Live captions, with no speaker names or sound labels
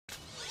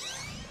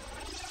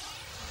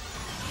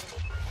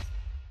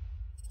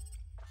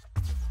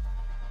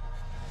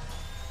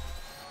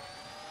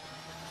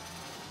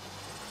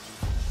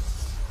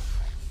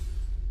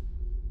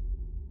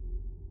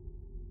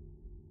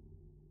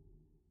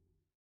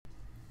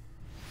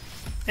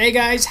Hey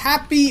guys,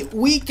 happy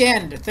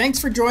weekend! Thanks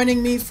for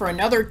joining me for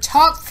another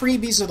top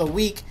freebies of the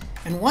week.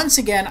 And once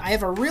again, I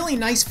have a really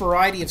nice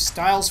variety of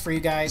styles for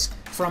you guys,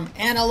 from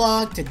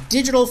analog to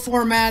digital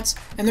formats,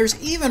 and there's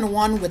even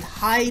one with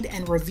hide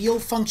and reveal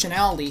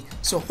functionality,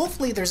 so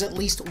hopefully there's at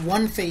least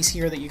one face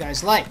here that you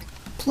guys like.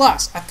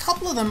 Plus, a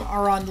couple of them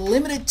are on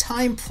limited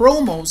time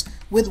promos,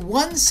 with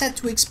one set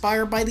to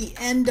expire by the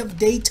end of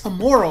day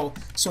tomorrow,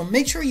 so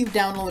make sure you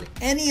download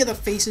any of the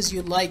faces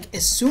you like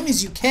as soon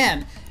as you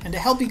can. And to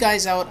help you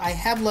guys out, I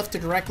have left the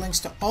direct links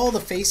to all the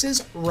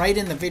faces right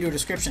in the video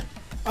description.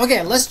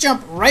 Okay, let's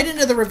jump right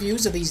into the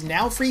reviews of these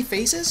now free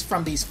faces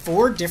from these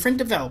 4 different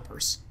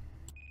developers.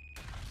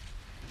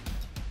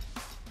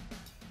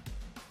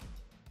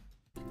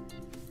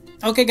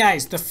 Okay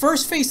guys, the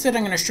first face that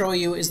I'm going to show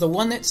you is the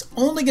one that's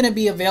only going to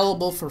be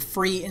available for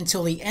free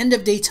until the end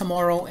of day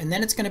tomorrow, and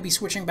then it's going to be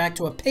switching back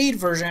to a paid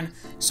version,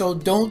 so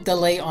don't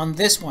delay on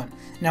this one.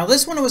 Now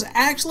this one was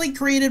actually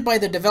created by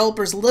the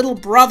developer's little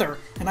brother,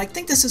 and I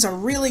think this is a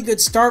really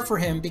good start for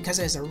him because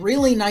it has a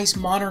really nice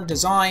modern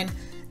design,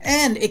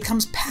 and it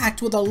comes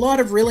packed with a lot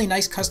of really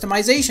nice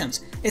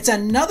customizations. It's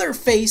another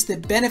face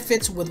that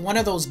benefits with one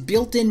of those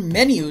built-in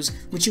menus,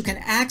 which you can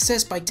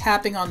access by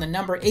tapping on the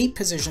number 8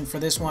 position for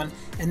this one,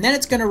 and then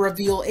it's going to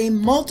reveal a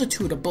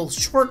multitude of both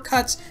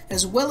shortcuts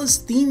as well as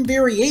theme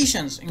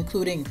variations,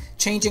 including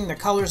changing the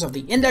colors of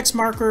the index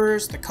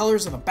markers, the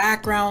colors of the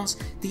backgrounds,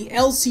 the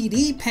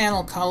LCD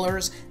panel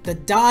colors, the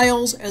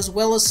dials, as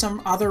well as some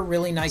other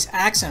really nice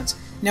accents.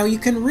 Now you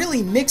can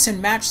really mix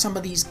and match some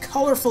of these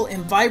colorful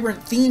and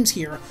vibrant themes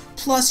here,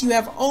 plus you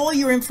have all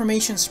your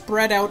information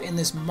spread out in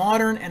this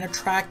modern and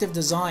attractive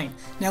design.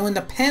 Now in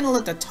the panel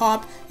at the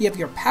top, you have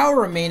your power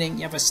remaining,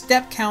 you have a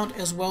step count,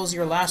 as well as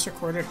your last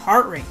recorded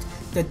heart rate.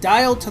 The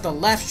dial to the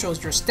left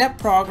shows your step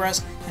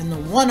progress, and the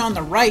one on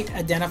the right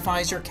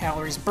identifies your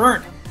calories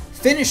burned.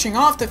 Finishing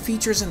off the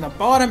features in the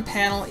bottom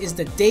panel is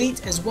the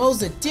date as well as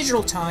the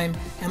digital time,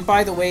 and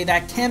by the way,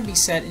 that can be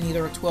set in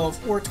either a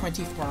 12 or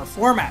 24-hour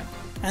format.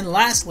 And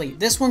lastly,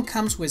 this one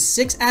comes with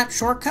 6 app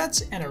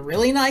shortcuts and a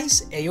really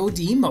nice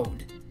AOD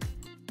mode.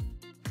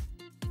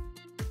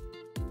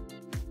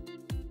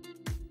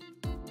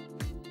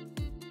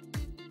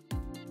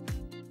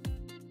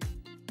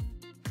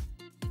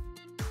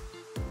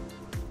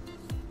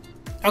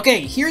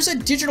 Okay, here's a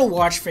digital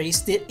watch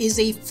face that is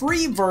a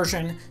free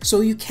version,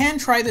 so you can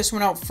try this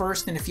one out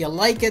first, and if you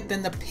like it,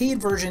 then the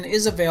paid version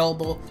is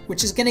available,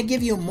 which is going to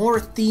give you more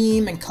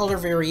theme and color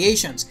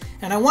variations.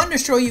 And I wanted to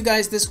show you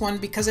guys this one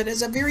because it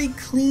has a very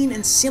clean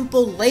and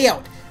simple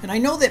layout, and I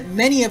know that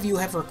many of you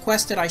have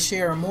requested I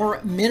share more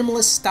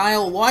minimalist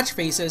style watch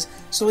faces,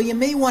 so you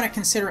may want to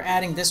consider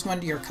adding this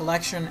one to your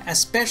collection,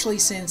 especially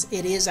since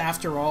it is,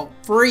 after all,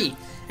 free.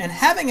 And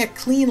having a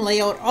clean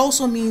layout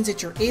also means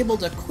that you're able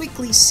to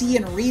quickly see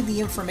and read the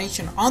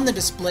information on the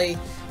display,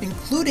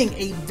 including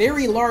a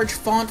very large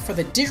font for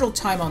the digital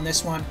time on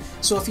this one.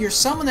 So if you're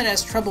someone that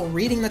has trouble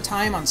reading the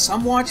time on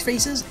some watch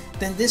faces,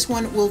 then this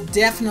one will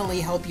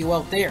definitely help you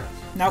out there.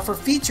 Now for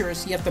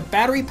features, you have the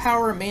battery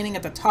power remaining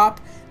at the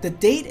top, the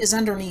date is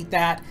underneath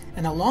that,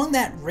 and along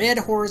that red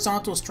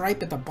horizontal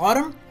stripe at the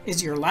bottom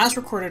is your last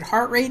recorded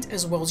heart rate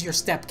as well as your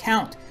step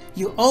count.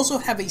 You also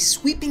have a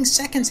sweeping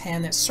seconds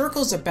hand that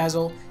circles the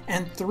bezel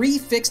and 3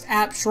 fixed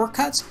app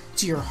shortcuts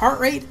to your heart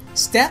rate,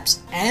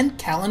 steps, and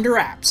calendar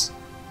apps.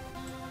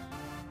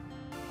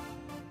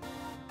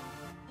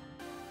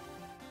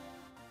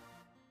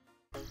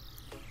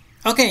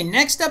 Okay,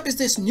 next up is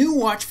this new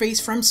watch face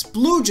from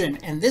Sploogen,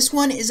 and this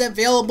one is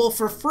available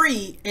for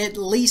free, at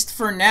least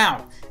for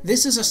now.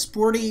 This is a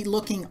sporty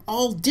looking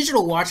all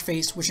digital watch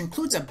face, which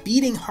includes a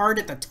beating heart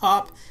at the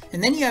top,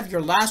 and then you have your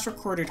last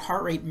recorded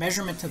heart rate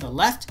measurement to the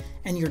left,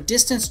 and your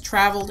distance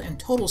traveled and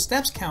total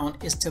steps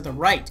count is to the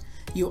right.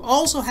 You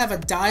also have a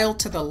dial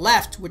to the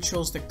left, which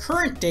shows the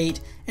current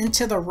date, and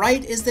to the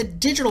right is the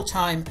digital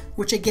time,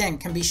 which again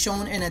can be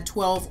shown in a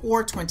 12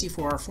 or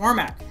 24-hour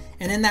format.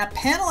 And in that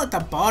panel at the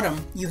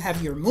bottom, you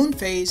have your moon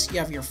phase, you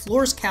have your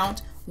floors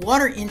count,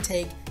 water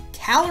intake,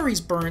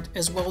 calories burnt,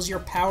 as well as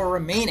your power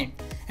remaining.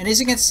 And as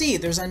you can see,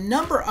 there's a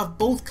number of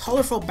both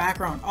colorful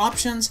background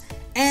options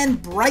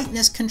and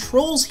brightness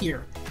controls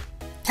here.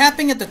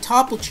 Tapping at the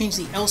top will change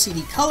the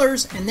LCD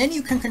colors, and then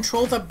you can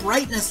control the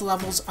brightness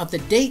levels of the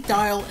date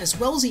dial as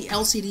well as the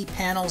LCD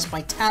panels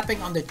by tapping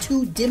on the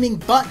 2 dimming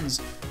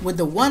buttons, with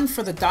the one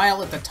for the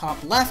dial at the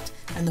top left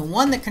and the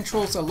one that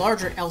controls the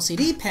larger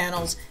LCD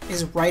panels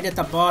is right at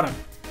the bottom.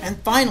 And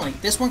finally,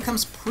 this one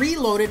comes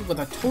preloaded with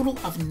a total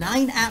of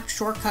 9 app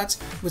shortcuts,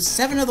 with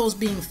 7 of those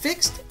being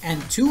fixed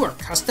and 2 are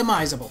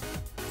customizable.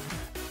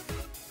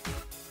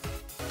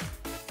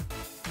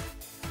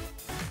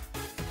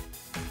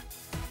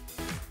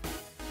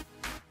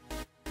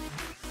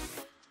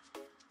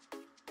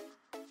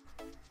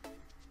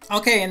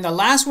 Okay, and the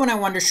last one I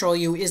want to show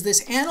you is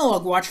this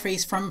analog watch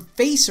face from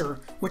Facer,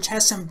 which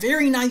has some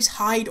very nice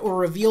hide or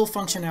reveal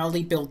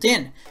functionality built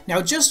in.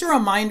 Now, just a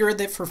reminder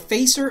that for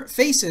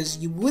Faces,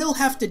 you will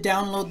have to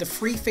download the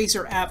free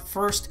Facer app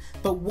first,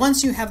 but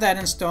once you have that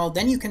installed,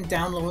 then you can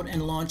download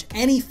and launch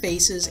any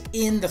faces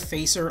in the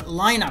Facer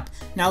lineup.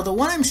 Now, the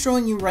one I'm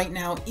showing you right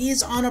now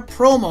is on a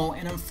promo,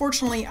 and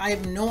unfortunately, I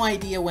have no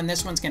idea when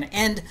this one's going to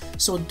end,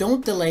 so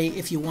don't delay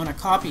if you want a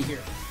copy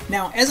here.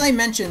 Now, as I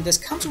mentioned, this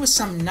comes with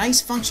some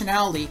nice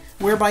functionality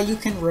whereby you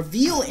can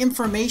reveal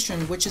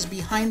information which is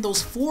behind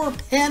those 4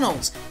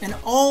 panels and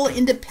all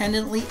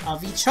independently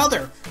of each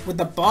other, with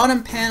the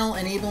bottom panel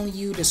enabling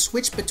you to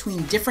switch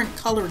between different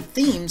colored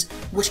themes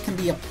which can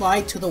be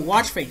applied to the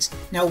watch face.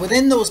 Now,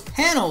 within those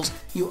panels,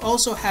 you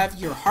also have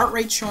your heart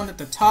rate shown at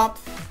the top,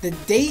 the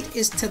date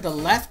is to the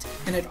left,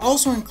 and it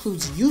also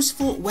includes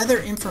useful weather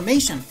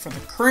information for the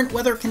current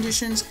weather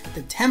conditions,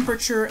 the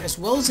temperature, as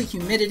well as the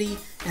humidity,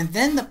 and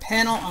then the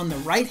panel on the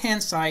right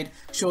hand side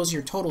shows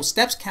your total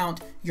steps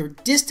count, your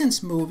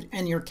distance moved,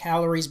 and your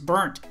calories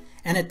burnt.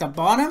 And at the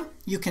bottom,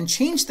 you can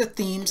change the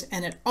themes,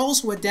 and it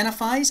also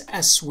identifies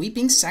a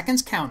sweeping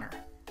seconds counter.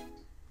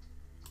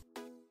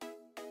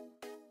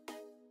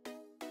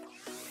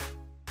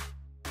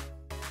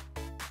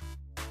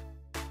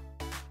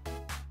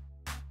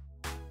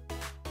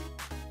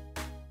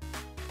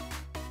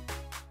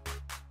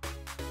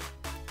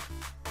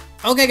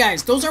 Okay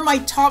guys, those are my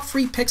top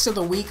free picks of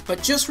the week,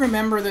 but just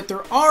remember that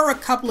there are a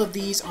couple of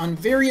these on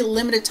very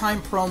limited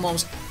time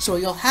promos, so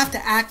you'll have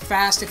to act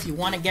fast if you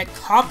want to get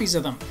copies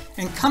of them.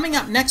 And coming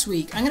up next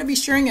week, I'm going to be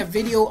sharing a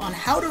video on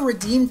how to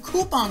redeem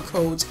coupon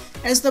codes,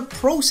 as the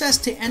process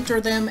to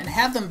enter them and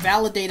have them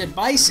validated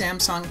by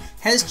Samsung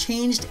has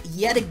changed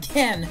yet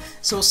again,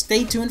 so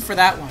stay tuned for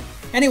that one.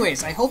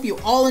 Anyways, I hope you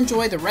all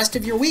enjoy the rest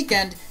of your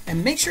weekend,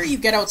 and make sure you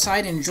get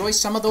outside and enjoy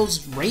some of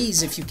those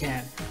rays if you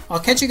can. I'll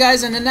catch you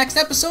guys in the next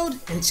episode.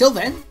 Until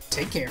then,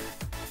 take care.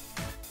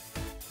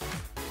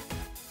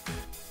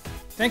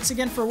 Thanks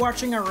again for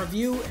watching our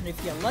review, and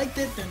if you liked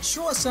it, then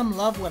show us some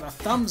love with a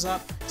thumbs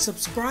up,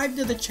 subscribe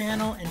to the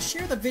channel, and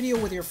share the video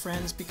with your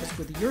friends, because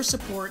with your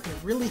support, it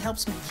really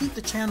helps me keep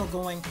the channel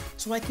going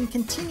so I can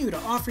continue to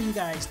offer you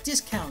guys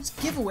discounts,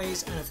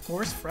 giveaways, and of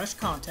course, fresh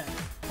content.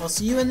 I'll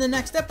see you in the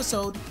next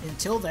episode.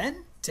 Until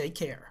then, take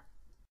care.